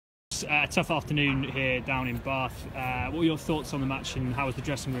Ross, a tough afternoon here down in Bath. What were your thoughts on the match and how was the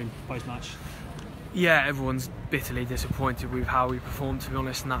dressing room post-match? Yeah, everyone's bitterly disappointed with how we performed, to be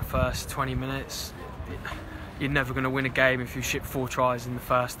honest, in that first 20 minutes. You're never going to win a game if you ship 4 tries in the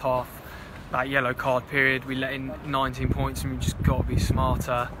first half. That yellow card period, we let in 19 points and we just got to be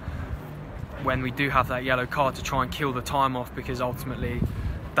smarter when we do have that yellow card to try and kill the time off, because ultimately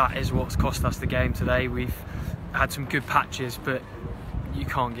that is what's cost us the game today. We've had some good patches, but you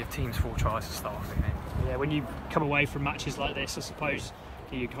can't give teams 4 tries to start off the game. Yeah, when you come away from matches like this, I suppose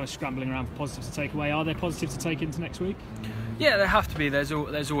you're kind of scrambling around for positives to take away. Are there positives to take into next week? Yeah, there have to be. There's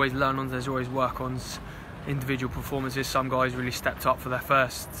always learn-ons, there's always work-ons, individual performances. Some guys really stepped up for their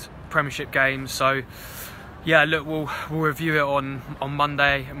first Premiership games. So, yeah, look, we'll review it on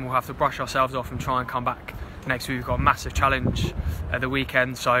Monday, and we'll have to brush ourselves off and try and come back next week. We've got a massive challenge at the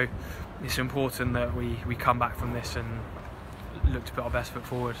weekend, so it's important that we come back from this and look to put our best foot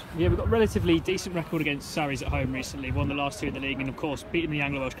forward. Yeah, we've got a relatively decent record against Sarries at home recently. Won the last 2 in the league, and of course beating the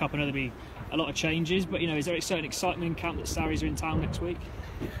Anglo Welsh Cup. I know there'll be a lot of changes, but is there a certain excitement in camp that Sarries are in town next week?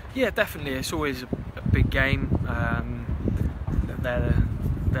 Yeah, definitely. It's always a big game.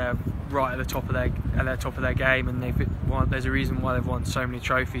 They're right at the top of their game, and there's a reason why they've won so many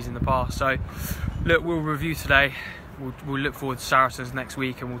trophies in the past. So, look, we'll review today. We'll look forward to Saracens next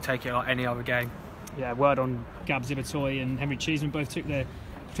week, and we'll take it like any other game. Yeah, word on Gab Zibatoy and Henry Cheeseman both took their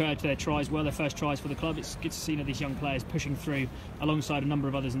tries well, their first tries for the club. It's good to see these young players pushing through alongside a number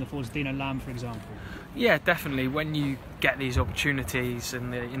of others in the forwards, Dino Lamb, for example. Yeah, definitely. When you get these opportunities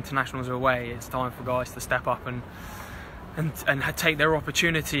and the internationals are away, it's time for guys to step up and take their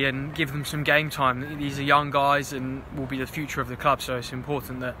opportunity and give them some game time. These are young guys and will be the future of the club, so it's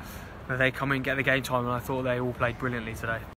important that they come in and get the game time, and I thought they all played brilliantly today.